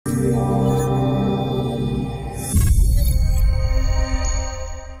Greetings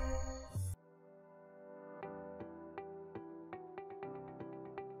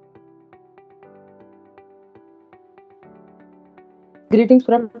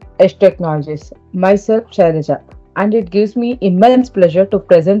from YASH Technologies. Myself Shailaja, and it gives me immense pleasure to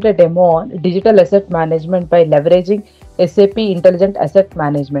present a demo on digital asset management by leveraging SAP Intelligent Asset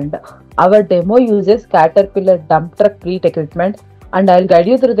Management. Our demo uses Caterpillar dump truck fleet equipment, and I'll guide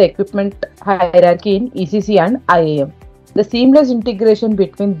you through the equipment hierarchy in ECC and IAM. The seamless integration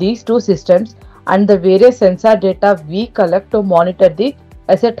between these two systems and the various sensor data we collect to monitor the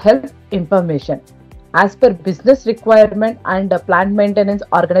asset health information. As per business requirement and the plant maintenance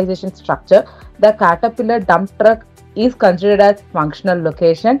organization structure, the Caterpillar dump truck is considered as functional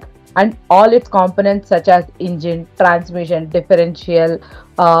location, and all its components such as engine, transmission, differential,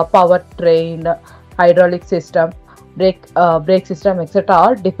 powertrain, hydraulic system, brake system, etc.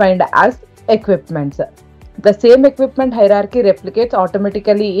 are defined as equipments. The same equipment hierarchy replicates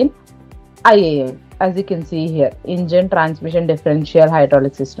automatically in IAM, as you can see here: engine, transmission, differential,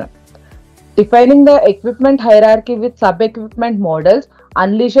 hydraulic system. Defining the equipment hierarchy with sub-equipment models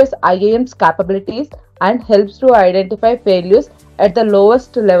unleashes IAM's capabilities and helps to identify failures at the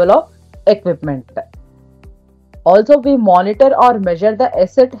lowest level of equipment. Also, we monitor or measure the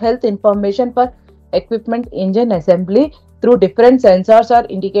asset health information for equipment engine assembly through different sensors or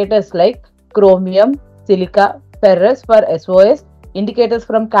indicators like chromium, silica, ferrous for SOS, indicators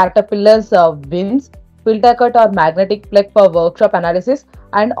from Caterpillar's WIMS, filter cut or magnetic plug for workshop analysis,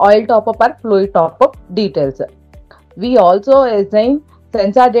 and oil top-up or fluid top-up details. We also assign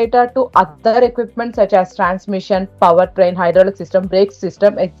sensor data to other equipment such as transmission, powertrain, hydraulic system, brake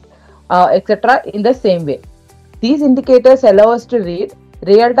system, etc. in the same way. These indicators allow us to read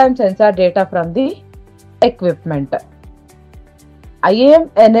real-time sensor data from the equipment.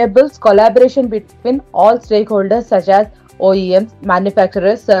 IAM enables collaboration between all stakeholders such as OEMs,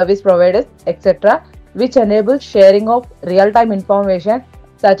 manufacturers, service providers, etc., which enables sharing of real-time information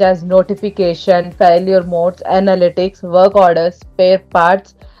such as notification, failure modes, analytics, work orders, spare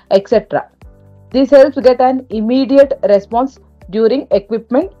parts, etc. This helps get an immediate response during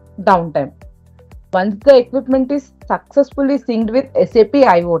equipment downtime. Once the equipment is successfully synced with SAP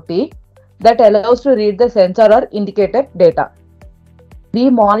IoT, that allows to read the sensor or indicator data.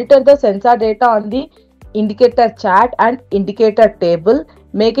 We monitor the sensor data on the indicator chart and indicator table,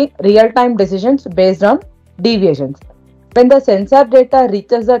 making real-time decisions based on deviations. When the sensor data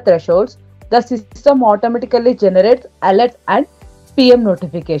reaches the thresholds, the system automatically generates alerts and PM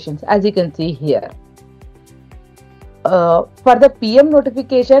notifications, as you can see here. For the PM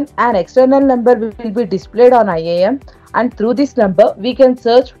notification, an external number will be displayed on IAM, and through this number, we can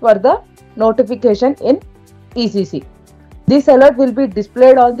search for the notification in ECC. This alert will be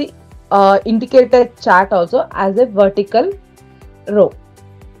displayed on the indicator chart also as a vertical row.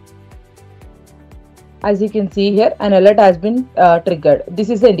 As you can see here, an alert has been triggered. This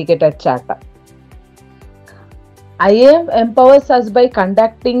is the indicator chart. IAM empowers us by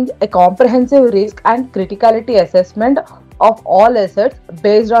conducting a comprehensive risk and criticality assessment of all assets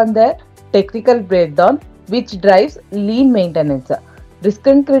based on their technical breakdown, which drives lean maintenance. Risk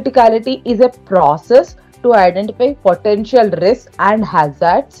and criticality is a process to identify potential risks and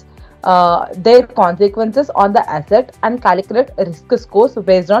hazards, their consequences on the asset, and calculate risk scores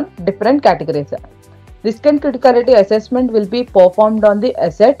based on different categories. Risk and criticality assessment will be performed on the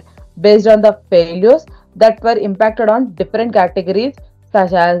asset based on the failures that were impacted on different categories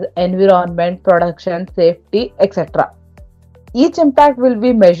such as environment, production, safety, etc. Each impact will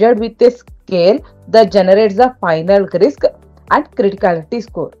be measured with a scale that generates the final risk and criticality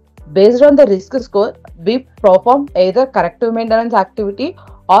score. Based on the risk score, we perform either corrective maintenance activity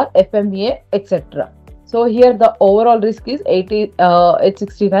or FMEA, etc. So here the overall risk is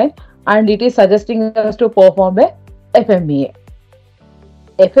 869, and it is suggesting us to perform a FMEA.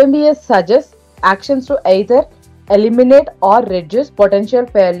 FMEA suggests actions to either eliminate or reduce potential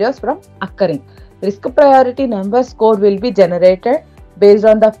failures from occurring. Risk priority number score will be generated based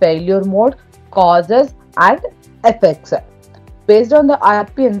on the failure mode, causes, and effects. Based on the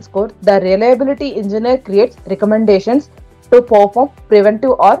RPN score, the reliability engineer creates recommendations to perform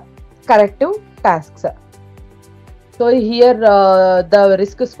preventive or corrective tasks. So here the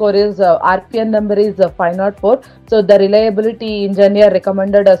risk score is RPN number is 504. So the reliability engineer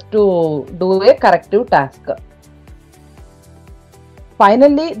recommended us to do a corrective task.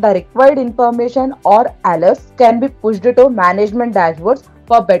 Finally, the required information or alerts can be pushed to management dashboards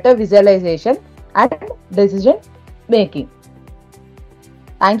for better visualization and decision making.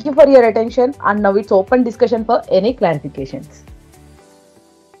 Thank you for your attention, and now it's open discussion for any clarifications.